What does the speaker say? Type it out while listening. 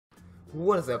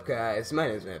What is up, guys? My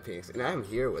name is Matt Phoenix, and I'm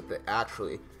here with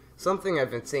actually something I've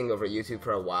been seeing over YouTube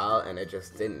for a while, and I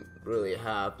just didn't really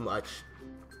have much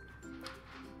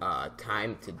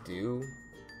time to do.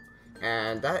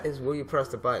 And that is where you press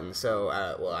the button. So,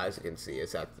 well, as you can see,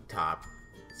 it's at the top.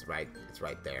 It's right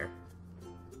there.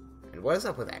 And what is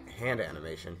up with that hand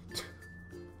animation?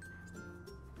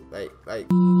 like.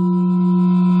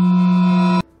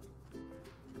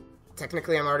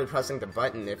 Technically, I'm already pressing the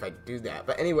button if I do that.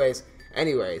 But anyways,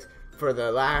 for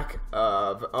the lack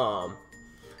of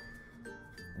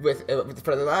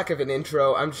for the lack of an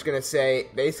intro, I'm just gonna say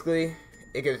basically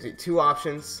it gives you two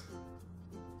options,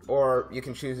 or you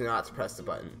can choose not to press the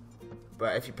button.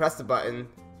 But if you press the button,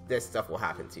 this stuff will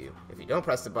happen to you. If you don't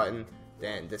press the button,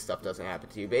 then this stuff doesn't happen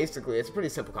to you. Basically, it's a pretty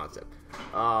simple concept.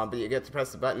 But you get to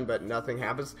press the button, but nothing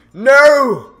happens.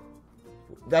 No,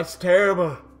 that's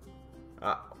terrible.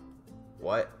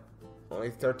 What?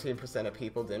 Only 13% of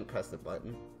people didn't press the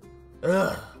button?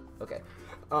 Ugh. Okay.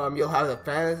 You'll have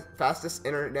the fastest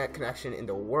internet connection in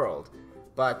the world.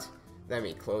 But, let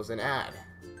me close an ad.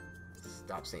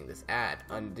 Stop seeing this ad.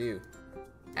 Undo.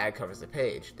 Ad covers the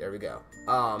page. There we go.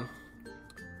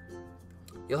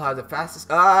 You'll have the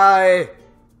fastest...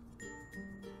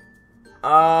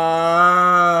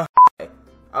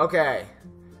 Okay.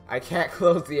 I can't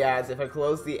close the ads. If I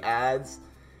close the ads,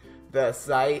 the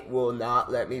site will not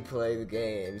let me play the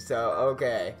game. So,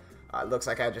 okay. Looks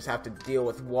like I just have to deal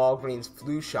with Walgreens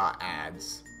flu shot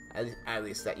ads. At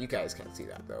least that you guys can't see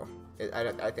that, though.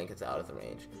 I think it's out of the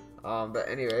range. But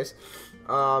anyways.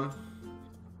 You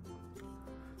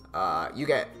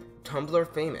get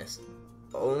Tumblr famous.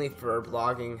 Only for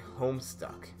blogging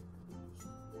Homestuck.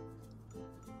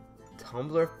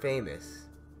 Tumblr famous.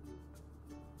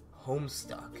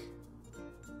 Homestuck.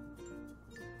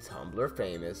 Tumblr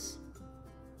famous.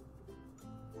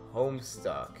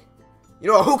 Homestuck. You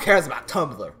know, who cares about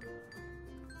Tumblr?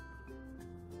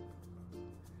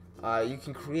 You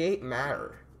can create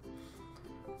matter.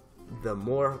 The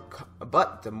more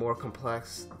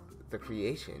complex the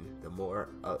creation, the more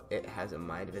it has a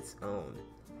mind of its own.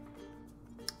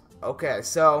 Okay,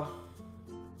 so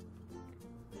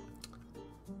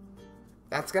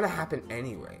that's gonna happen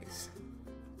anyways.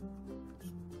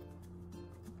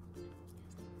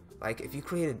 Like, if you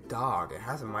create a dog, it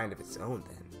has a mind of its own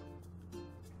then.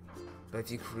 But if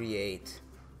you create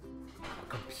a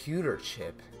computer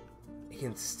chip, it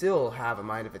can still have a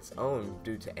mind of its own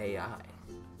due to AI.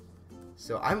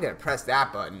 So I'm gonna press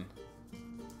that button.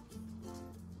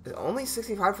 Only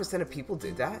 65% of people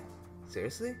did that?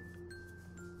 Seriously?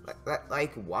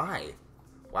 Like, why?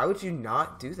 Why would you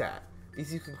not do that?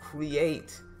 Because you can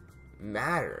create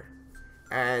matter.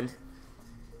 And,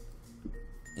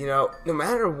 you know, no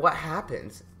matter what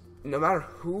happens, no matter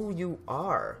who you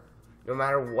are, no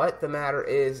matter what the matter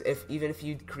is, even if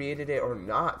you created it or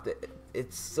not,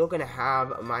 it's still going to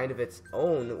have a mind of its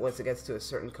own once it gets to a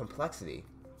certain complexity.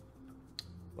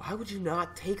 Why would you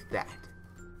not take that?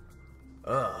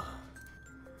 Ugh.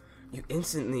 You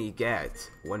instantly get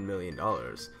 $1 million,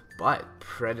 but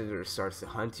Predator starts to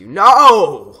hunt you.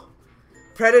 No!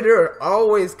 Predator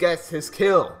always gets his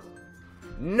kill.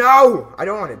 No! I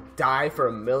don't want to die for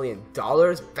 $1 million.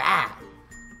 Bad.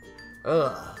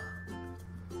 Ugh.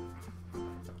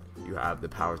 You have the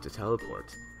power to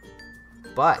teleport,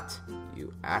 but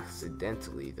you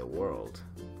accidentally the world.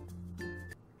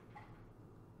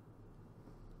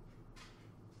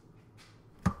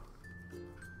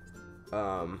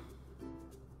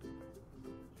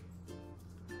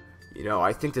 You know,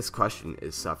 I think this question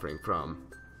is suffering from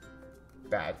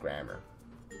bad grammar.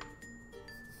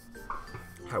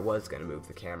 I was gonna move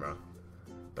the camera,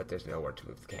 but there's nowhere to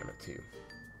move the camera to.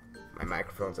 My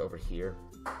microphone's over here,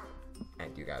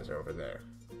 and you guys are over there.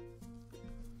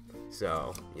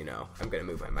 So, you know, I'm gonna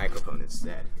move my microphone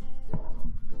instead.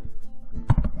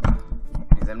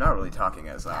 Because I'm not really talking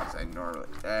as loud as I normally...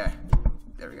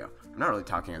 there we go. I'm not really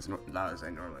talking as loud as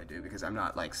I normally do, because I'm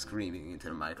not, like, screaming into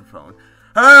the microphone.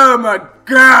 Oh my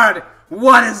god!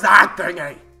 What is that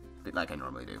thingy? Like I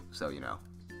normally do. So, you know.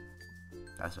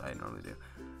 That's what I normally do.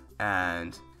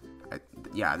 And,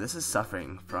 yeah, this is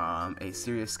suffering from a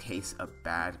serious case of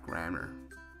bad grammar.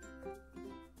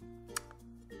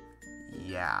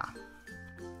 Yeah.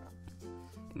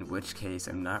 In which case,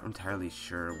 I'm not entirely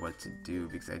sure what to do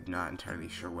because I'm not entirely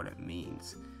sure what it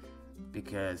means.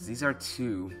 Because these are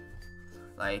two,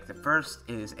 like, the first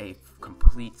is a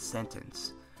complete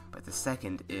sentence, but the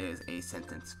second is a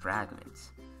sentence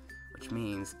fragment, which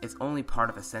means it's only part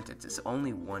of a sentence. It's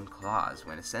only one clause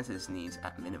when a sentence needs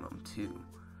at minimum two.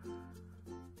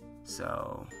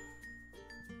 So,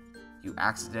 you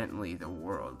accidentally the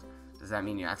world. does that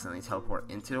mean you accidentally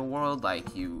teleport into the world, like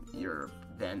you're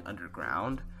then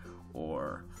underground?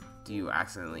 Or do you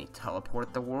accidentally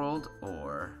teleport the world?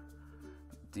 Or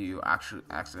do you actually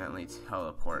accidentally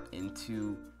teleport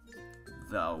into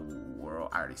the world?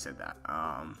 I already said that.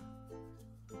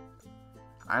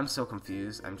 I'm so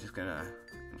confused. I'm just gonna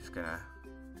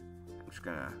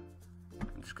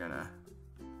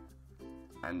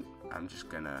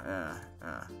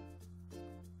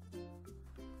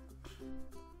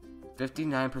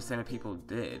 59% of people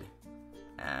did,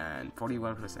 and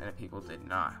 41% of people did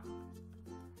not.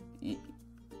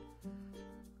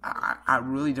 I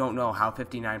really don't know how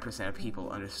 59% of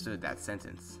people understood that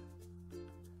sentence.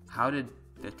 How did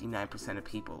 59% of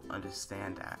people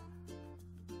understand that?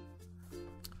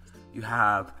 You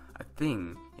have a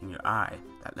thing in your eye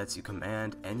that lets you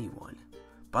command anyone,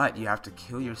 but you have to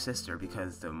kill your sister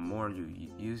because the more you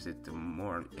use it, the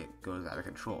more it goes out of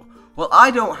control. Well,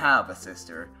 I don't have a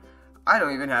sister. I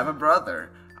don't even have a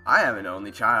brother. I am an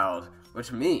only child,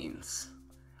 which means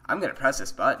I'm gonna press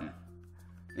this button.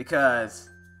 Because,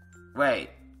 wait.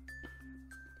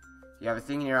 You have a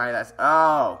thing in your eye that's,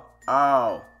 oh,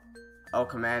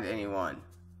 command anyone.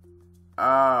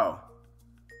 Oh,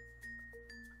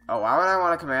 why would I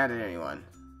want to command anyone?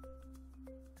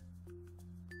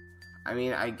 I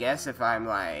mean, I guess if I'm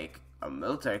like a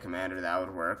military commander, that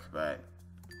would work, but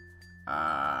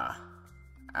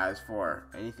as for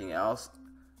anything else,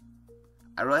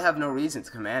 I really have no reason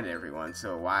to command everyone,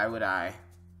 so why would I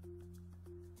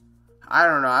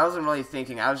don't know, I wasn't really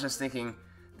thinking, I was just thinking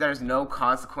there's no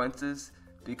consequences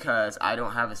because I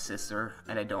don't have a sister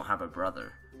and I don't have a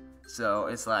brother. So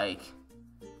it's like,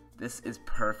 this is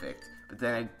perfect. But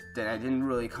then I didn't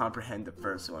really comprehend the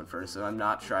first one first, so I'm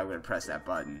not sure I'm going to press that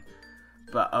button.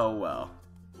 But oh well.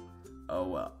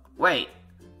 Wait,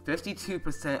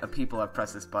 52% of people have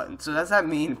pressed this button. So does that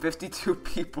mean 52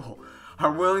 people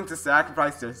are willing to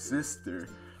sacrifice their sister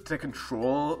to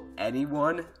control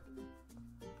anyone?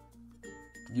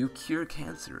 You cure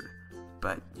cancer,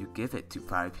 but you give it to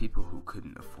 5 people who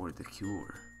couldn't afford the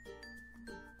cure.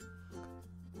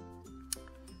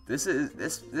 This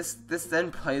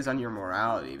then plays on your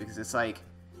morality, because it's like,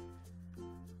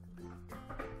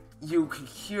 you can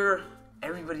cure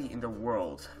everybody in the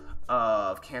world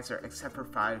of cancer except for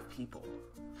 5 people.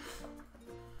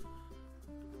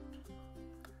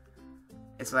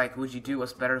 It's like, would you do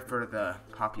what's better for the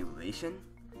population?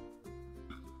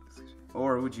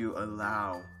 Or would you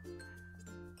allow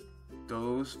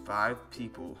those 5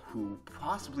 people who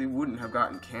possibly wouldn't have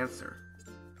gotten cancer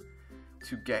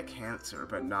to get cancer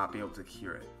but not be able to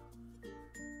cure it?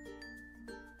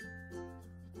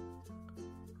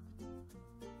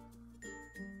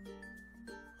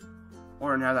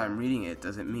 Or now that I'm reading it,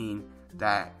 does it mean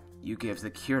that you give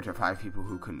the cure to 5 people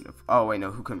who couldn't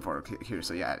who couldn't afford a cure,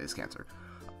 so yeah, it is cancer.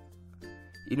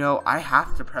 You know, I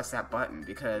have to press that button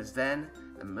because then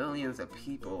the millions of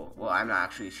people, well, I'm not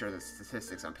actually sure the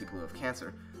statistics on people who have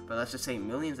cancer, but let's just say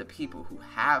millions of people who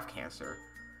have cancer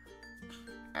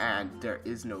and there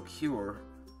is no cure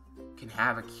can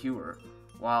have a cure,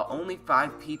 while only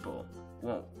 5 people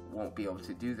won't be able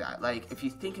to do that. Like, if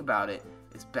you think about it,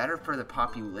 it's better for the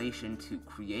population to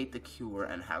create the cure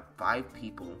and have 5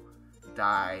 people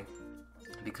die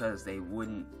because they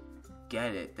wouldn't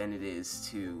get it than it is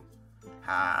to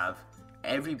have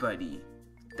everybody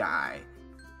die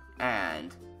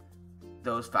and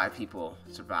those 5 people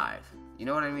survive. You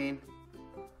know what I mean?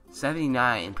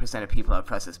 79% of people have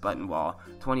pressed this button, while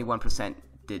 21%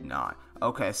 did not.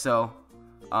 Okay, so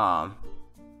yeah.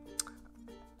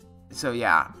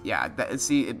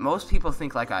 Most people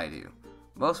think like I do.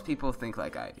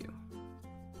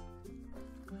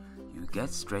 You get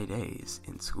straight A's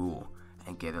in school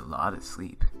and get a lot of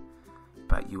sleep,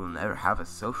 but you will never have a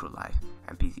social life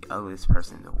and be the ugliest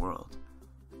person in the world.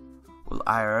 Well,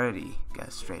 I already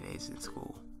got straight A's in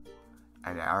school,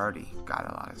 and I already got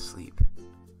a lot of sleep.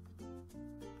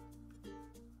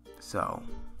 So,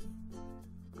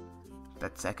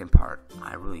 that second part,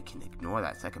 I really can ignore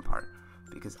that second part,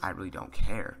 because I really don't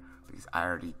care, because I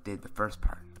already did the first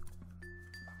part.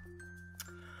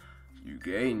 You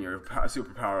gain your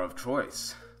superpower of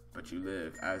choice, but you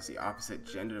live as the opposite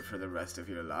gender for the rest of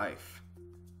your life.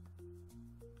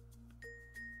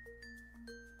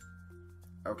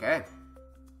 Okay.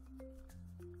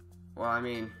 Well, I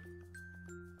mean,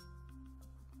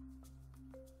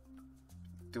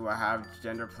 do I have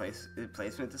gender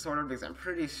placement disorder? Because I'm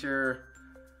pretty sure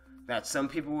that some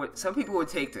people would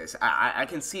take this. I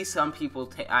can see some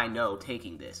people I know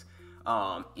taking this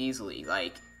easily.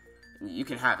 Like, you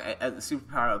can have the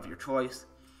superpower of your choice,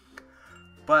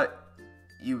 but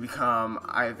you become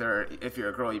either, if you're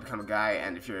a girl, you become a guy,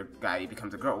 and if you're a guy, you become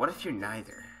a girl. What if you're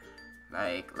neither?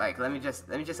 Like, let me just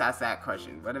ask that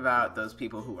question. What about those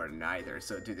people who are neither?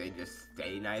 So do they just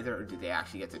stay neither, or do they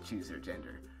actually get to choose their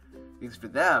gender? Because for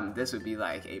them, this would be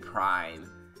like a prime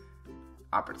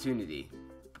opportunity.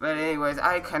 But anyways,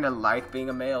 I kind of like being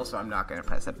a male, so I'm not gonna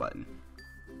press that button.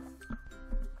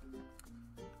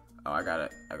 Oh, I gotta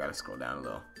scroll down a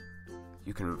little.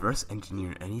 You can reverse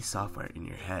engineer any software in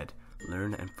your head,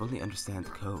 learn and fully understand the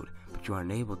code, but you are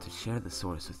unable to share the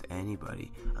source with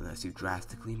anybody unless you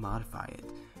drastically modify it,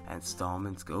 and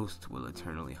Stallman's ghost will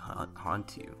eternally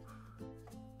haunt you.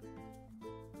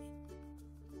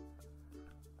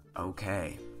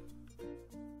 Okay.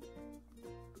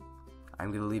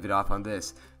 I'm gonna leave it off on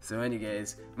this. So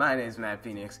anyways, my name is Matt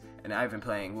Phoenix, and I've been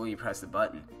playing Will You Press the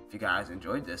Button. If you guys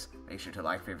enjoyed this, make sure to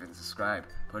like, favorite, and subscribe.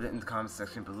 Put it in the comment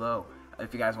section below.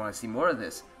 If you guys want to see more of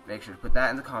this, make sure to put that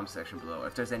in the comment section below.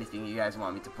 If there's anything you guys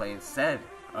want me to play instead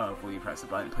of Will You Press the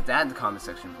Button, put that in the comment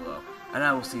section below. And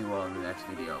I will see you all in the next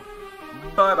video.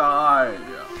 Bye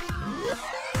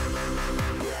bye!